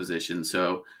and the acquisition.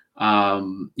 So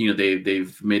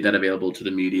they've made that available to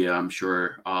the media. I'm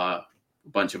sure a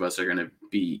bunch of us are going to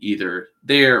be either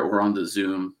there or on the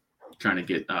Zoom trying to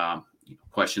get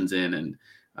questions in and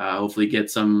hopefully get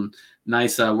some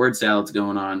nice word salads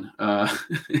going on.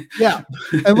 Yeah.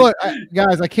 And look,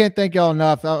 guys, I can't thank y'all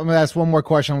enough. I'm going to ask one more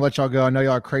question. I'll let y'all go. I know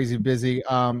y'all are crazy busy.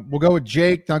 We'll go with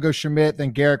Jake, then I'll go Shamit,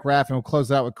 then Garrick Raff, and we'll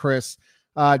close out with Chris.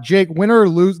 Jake, winner or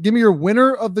lose? Give me your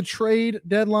winner of the trade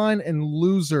deadline and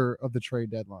loser of the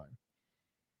trade deadline.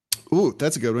 Ooh,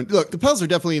 that's a good one. Look, the Pels are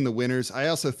definitely in the winners. I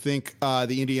also think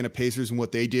the Indiana Pacers and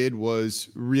what they did was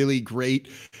really great.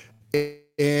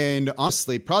 And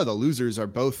honestly, probably the losers are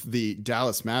both the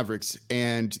Dallas Mavericks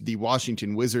and the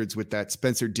Washington Wizards with that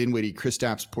Spencer Dinwiddie,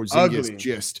 Kristaps Porzingis,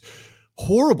 just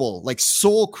horrible, like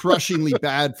soul-crushingly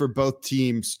bad for both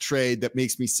teams trade that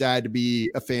makes me sad to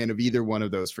be a fan of either one of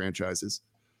those franchises.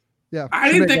 Yeah,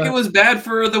 I didn't think it was bad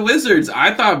for the Wizards.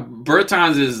 I thought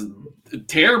Bertans is a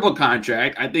terrible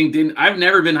contract. I've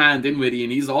never been high on Dinwiddie,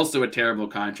 and he's also a terrible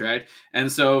contract.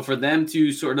 And so for them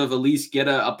to sort of at least get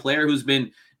a player who's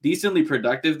been decently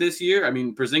productive this year. I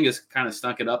mean, Porzingis kind of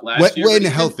stunk it up last year. When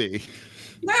healthy.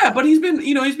 Yeah, but he's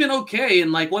been okay.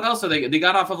 And like, what else are they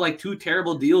got off of like 2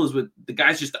 terrible deals with the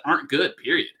guys just aren't good,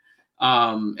 period.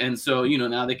 And so,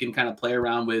 now they can kind of play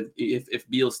around with if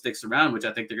Beal sticks around, which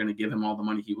I think they're going to give him all the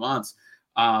money he wants.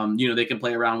 They can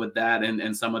play around with that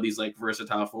and some of these like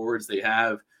versatile forwards they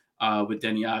have with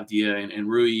Deni Avdija and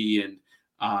Rui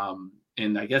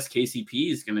and I guess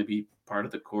KCP is going to be part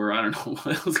of the core. I don't know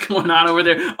what was going on over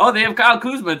there. Oh, they have Kyle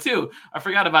Kuzma too. I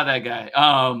forgot about that guy.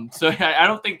 So I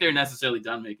don't think they're necessarily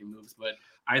done making moves, but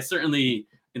I certainly,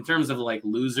 in terms of like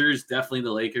losers, definitely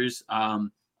the Lakers.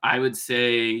 I would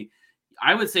say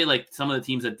like some of the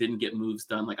teams that didn't get moves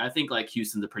done. Like I think like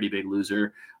Houston's a pretty big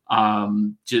loser.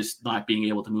 Just not being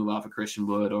able to move off of Christian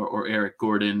Wood or Eric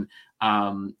Gordon.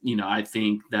 I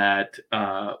think that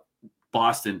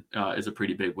Boston is a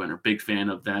pretty big winner. Big fan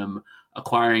of them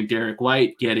acquiring Derek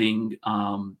White, getting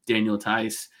Daniel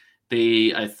Tice.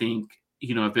 They, I think,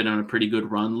 have been on a pretty good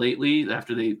run lately.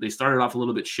 After they started off a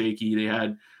little bit shaky, they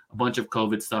had a bunch of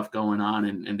COVID stuff going on,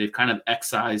 and they've kind of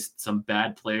excised some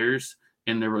bad players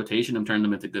in their rotation and turned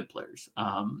them into good players.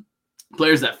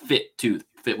 Players that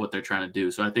fit what they're trying to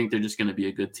do. So I think they're just going to be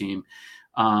a good team.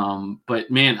 But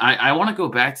man, I want to go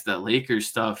back to that Lakers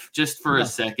stuff just for a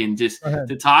second, just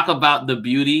to talk about the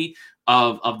beauty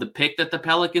of the pick that the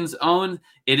Pelicans own.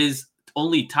 It is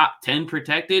only top 10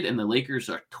 protected and the Lakers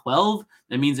are 12.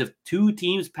 That means if two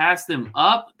teams pass them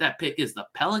up, that pick is the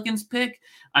Pelicans pick.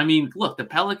 I mean, look, the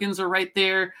Pelicans are right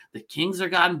there. The Kings are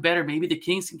gotten better. Maybe the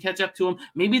Kings can catch up to them.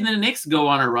 Maybe the Knicks go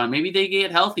on a run. Maybe they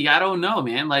get healthy. I don't know,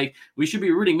 man. Like, we should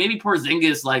be rooting. Maybe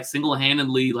Porzingis, like,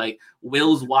 single-handedly, like,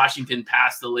 wills Washington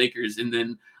past the Lakers. And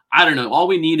then, I don't know, all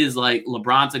we need is, like,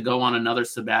 LeBron to go on another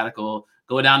sabbatical,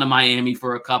 go down to Miami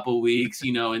for a couple weeks,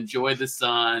 enjoy the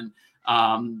sun,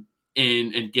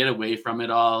 and get away from it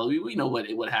all. We know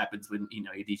what happens when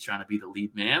AD's trying to be the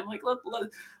lead man. Like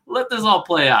let this all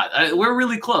play out. We're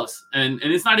really close, and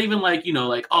it's not even like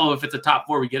oh, if it's a top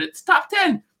 4 we get it. It's top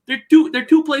 10. They're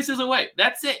two places away.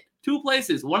 That's it. 2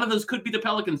 places. One of those could be the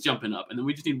Pelicans jumping up, and then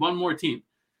we just need one more team.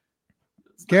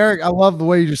 Garrick, I love the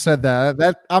way you just said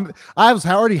that. I was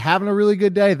already having a really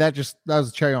good day. That was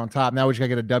a cherry on top. Now we just gotta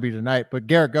get a W tonight. But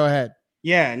Garrick, go ahead.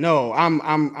 Yeah, no,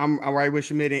 I'm right with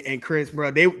Schmidt and Chris,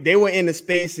 bro. They were in the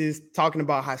spaces talking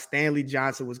about how Stanley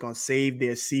Johnson was gonna save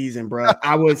their season, bro.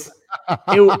 It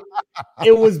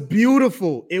was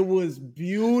beautiful. It was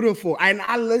beautiful. And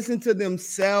I listened to them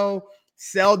sell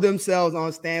themselves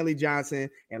on Stanley Johnson.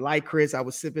 And like Chris, I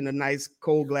was sipping a nice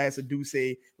cold glass of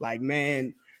Douce. Like,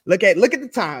 man, look at the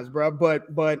times, bro. But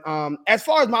as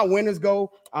far as my winners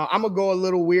go, I'm gonna go a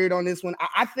little weird on this one.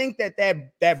 I think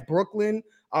that Brooklyn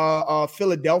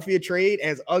Philadelphia trade,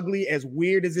 as ugly, as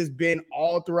weird as it's been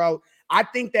all throughout, I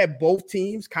think that both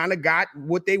teams kind of got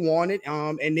what they wanted,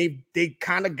 and they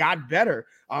kind of got better.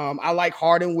 I like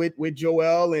Harden with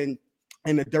Joel and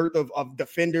the dearth of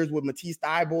defenders with Matisse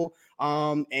Thybulle,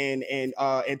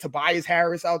 and Tobias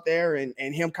Harris out there, and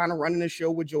him kind of running the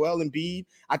show with Joel Embiid.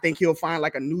 I think he'll find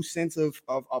like a new sense of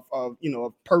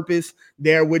purpose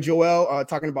there with Joel,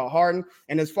 talking about Harden.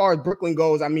 And as far as Brooklyn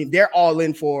goes, I mean, they're all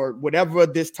in for whatever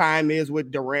this time is with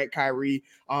Durant, Kyrie,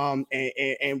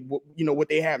 and what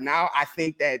they have now. I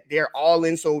think that they're all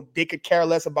in, so they could care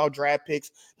less about draft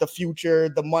picks, the future,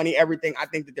 the money, everything. I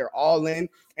think that they're all in.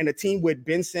 And a team with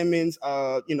Ben Simmons,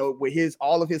 with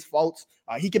all of his faults,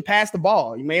 he can pass the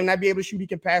ball. You may not be able to shoot, he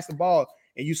can pass the ball.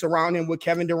 And you surround him with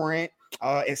Kevin Durant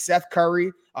and Seth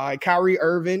Curry, Kyrie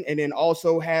Irving, and then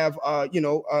also have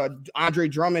Andre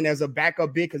Drummond as a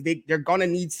backup big, because they're gonna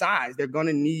need size. They're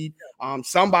gonna need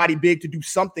somebody big to do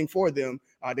something for them.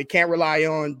 They can't rely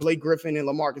on Blake Griffin and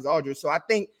LaMarcus Aldridge. So I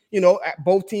think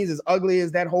both teams, as ugly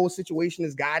as that whole situation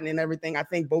has gotten and everything, I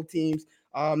think both teams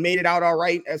made it out all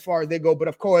right as far as they go. But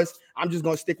of course, I'm just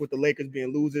gonna stick with the Lakers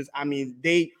being losers. I mean,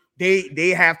 they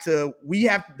have to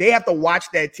watch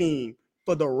that team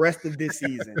for the rest of this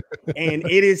season. And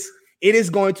it is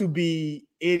going to be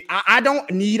it. I don't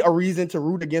need a reason to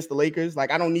root against the Lakers.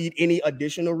 Like, I don't need any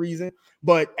additional reason.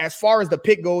 But as far as the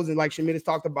pick goes, and like Schmidt has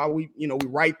talked about, we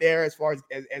right there as far as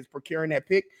procuring that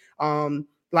pick.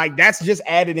 Like, that's just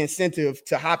added incentive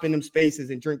to hop in them spaces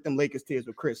and drink them Lakers tears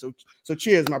with Chris. So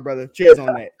cheers, my brother. Cheers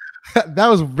on that. That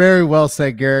was very well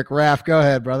said, Garrick. Raph, go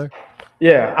ahead, brother.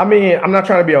 Yeah, I mean, I'm not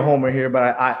trying to be a homer here, but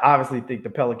I obviously think the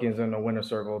Pelicans are in the winner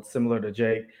circle. It's similar to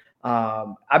Jake.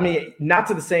 I mean, not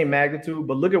to the same magnitude,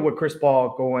 but look at what Chris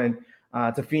Paul going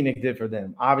to Phoenix did for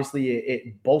them. Obviously,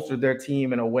 it bolstered their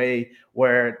team in a way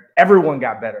where everyone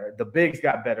got better. The bigs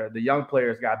got better. The young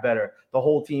players got better. The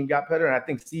whole team got better. And I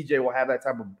think CJ will have that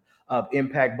type of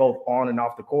impact both on and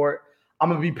off the court. I'm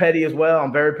going to be petty as well.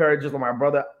 I'm very petty, just like my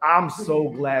brother. I'm so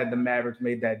glad the Mavericks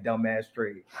made that dumbass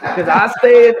trade, because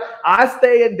I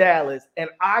stay in Dallas, and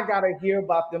I got to hear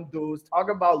about them dudes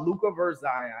talking about Luka versus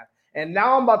Zion. And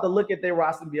now I'm about to look at their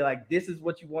roster and be like, this is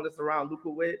what you want to surround Luka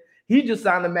with? He just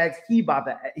signed the max. He about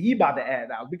to add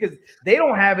out, because they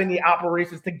don't have any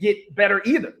operations to get better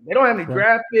either. They don't have any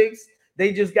draft picks.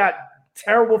 They just got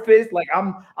terrible fits. Like,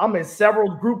 I'm in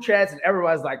several group chats, and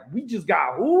everybody's like, we just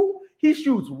got who? He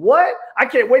shoots what? I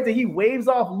can't wait till he waves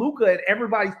off Luka and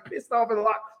everybody's pissed off in the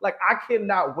lock. Like, I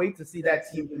cannot wait to see that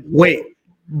team. Wait,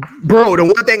 bro, the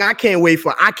one thing I can't wait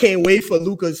for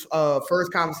Luka's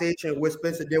first conversation with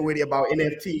Spencer Dinwiddie about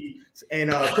NFT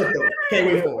and crypto. Can't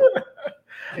wait for it.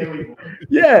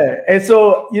 Yeah, and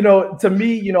so, to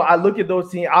me, I look at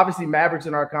those teams. Obviously, Mavericks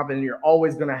in our company, you're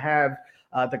always going to have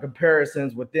the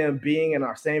comparisons with them being in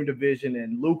our same division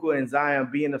and Luka and Zion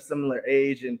being of similar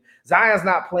age. And Zion's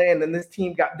not playing, and this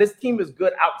team is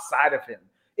good outside of him.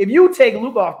 If you take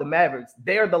Luka off the Mavericks,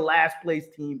 they're the last place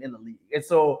team in the league. And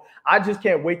so I just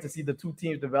can't wait to see the two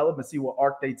teams develop and see what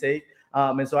arc they take.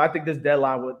 And so I think this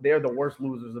deadline, they're the worst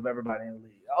losers of everybody in the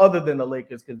league, other than the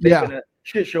Lakers, because they've been a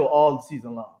shit show all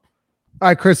season long. All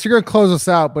right, Chris, you're going to close us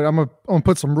out, but I'm gonna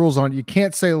put some rules on it. You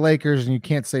can't say Lakers and you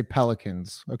can't say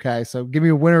Pelicans, okay? So give me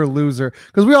a winner or loser,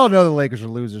 because we all know the Lakers are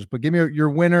losers, but give me your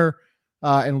winner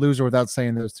and loser without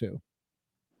saying those two.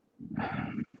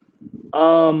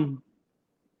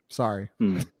 Sorry.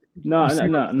 No,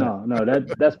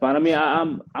 that's fine. I mean,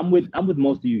 I'm with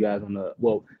most of you guys on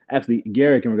actually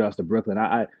Garrick in regards to Brooklyn.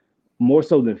 I more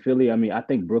so than Philly. I mean, I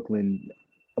think Brooklyn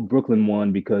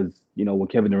won because, when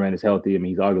Kevin Durant is healthy, I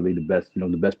mean, he's arguably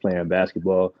the best player in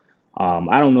basketball.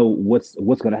 I don't know what's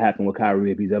going to happen with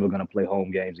Kyrie, if he's ever going to play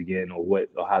home games again, or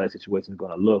how that situation is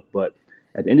going to look. But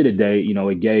at the end of the day,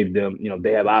 it gave them,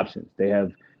 they have options. They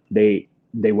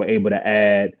were able to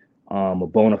add a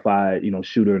bona fide,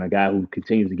 shooter and a guy who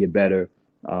continues to get better.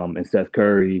 And Seth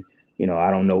Curry, I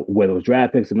don't know where those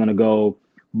draft picks are going to go,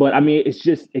 but I mean, it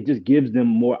just gives them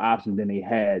more options than they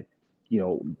had,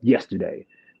 yesterday.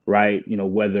 Right,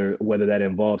 whether that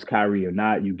involves Kyrie or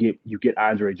not, you get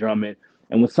Andre Drummond,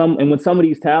 and with some of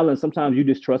these talents, sometimes you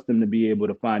just trust them to be able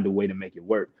to find a way to make it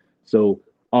work. So,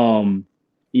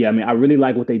 yeah, I mean, I really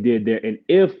like what they did there, and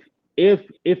if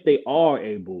they are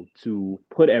able to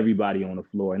put everybody on the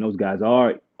floor and those guys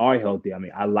are healthy, I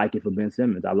mean, I like it for Ben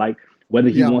Simmons. I like whether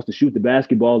he wants to shoot the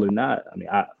basketball or not. I mean,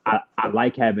 I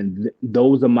like having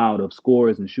those amount of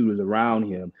scorers and shooters around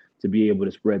him to be able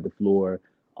to spread the floor.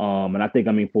 And I think,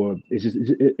 I mean,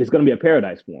 it's going to be a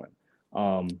paradise for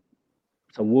him.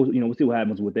 So we'll see what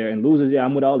happens with there. And losers, yeah,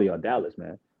 I'm with all of y'all. Dallas,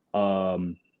 man.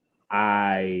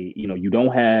 You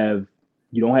don't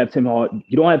have Tim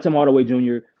Hardaway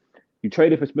Jr. You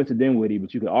traded for Spencer Dinwiddie,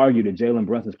 but you could argue that Jalen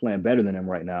Brunson's playing better than him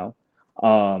right now.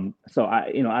 So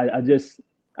I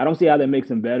don't see how that makes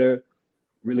him better,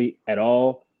 really, at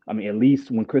all. I mean, at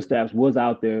least when Kristaps was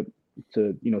out there,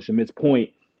 to Shamit's point,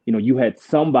 you had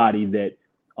somebody that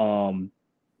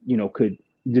could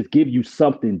just give you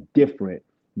something different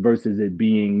versus it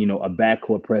being, a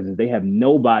backcourt presence. They have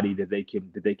nobody that they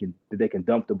can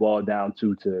dump the ball down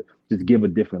to just give a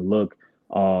different look.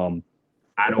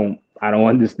 I don't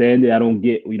understand it. I don't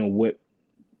get,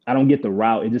 I don't get the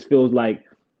route. It just feels like,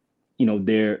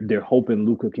 they're hoping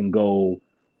Luka can go,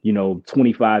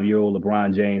 25-year-old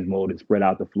LeBron James mode and spread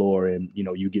out the floor, and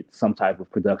you get some type of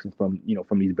production from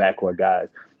these backcourt guys.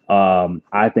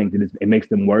 I think that it makes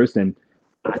them worse, and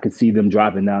I could see them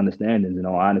dropping down the standings. In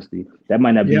all honesty, that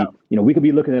might not be. We could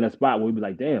be looking at a spot where we'd be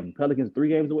like, "Damn, Pelicans 3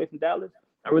 games away from Dallas."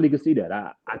 I really could see that.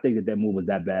 I think that move was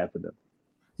that bad for them.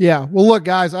 Yeah. Well, look,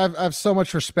 guys, I have so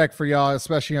much respect for y'all,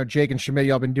 especially, Jake and Shamit.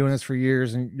 Y'all been doing this for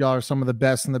years, and y'all are some of the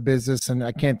best in the business. And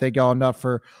I can't thank y'all enough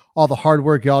for all the hard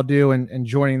work y'all do and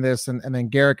joining this. And then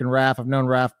Garrick and Raph, I've known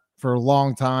Raph for a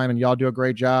long time, and y'all do a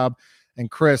great job. And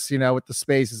Chris, with the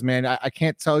spaces, man, I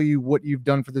can't tell you what you've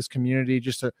done for this community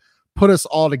just to put us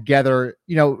all together,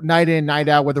 night in, night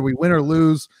out, whether we win or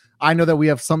lose. I know that we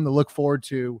have something to look forward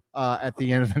to at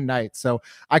the end of the night. So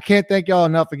I can't thank y'all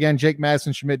enough. Again, Jake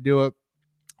Madison, Shamit Dua,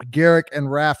 Garrick and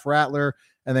Raph Rattler,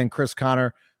 and then Chris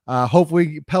Connor.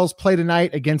 Hopefully Pels play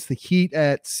tonight against the Heat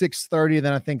at 6:30.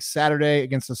 Then I think Saturday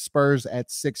against the Spurs at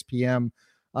 6 p.m.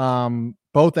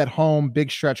 Both at home,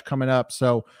 big stretch coming up.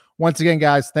 So once again,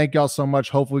 guys, thank y'all so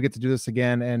much. Hopefully we get to do this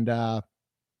again, and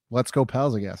let's go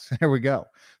Pels, I guess. Here we go.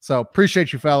 So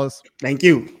appreciate you, fellas. Thank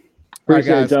you.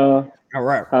 Appreciate y'all. All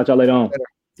right. Talk to y'all later on.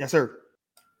 Yes, sir.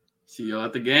 See y'all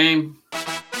at the game.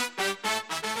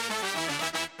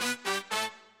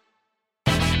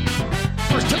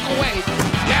 First took away.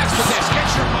 That's what that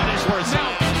gets your money's worth.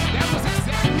 Now, that was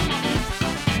exactly right here.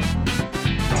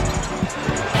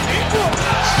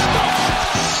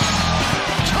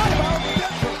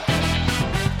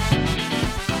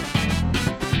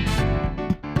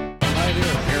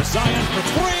 Here's Zion for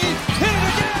 3. Hit it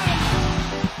again.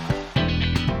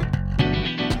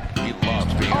 He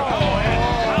loves being how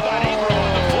about Ingram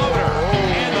on the floater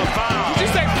and the foul? Did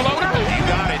you say floater? You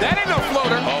got it. That ain't no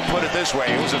floater. Oh, put it this way.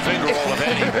 It was a finger roll of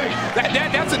anything.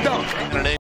 That's a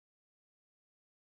dunk.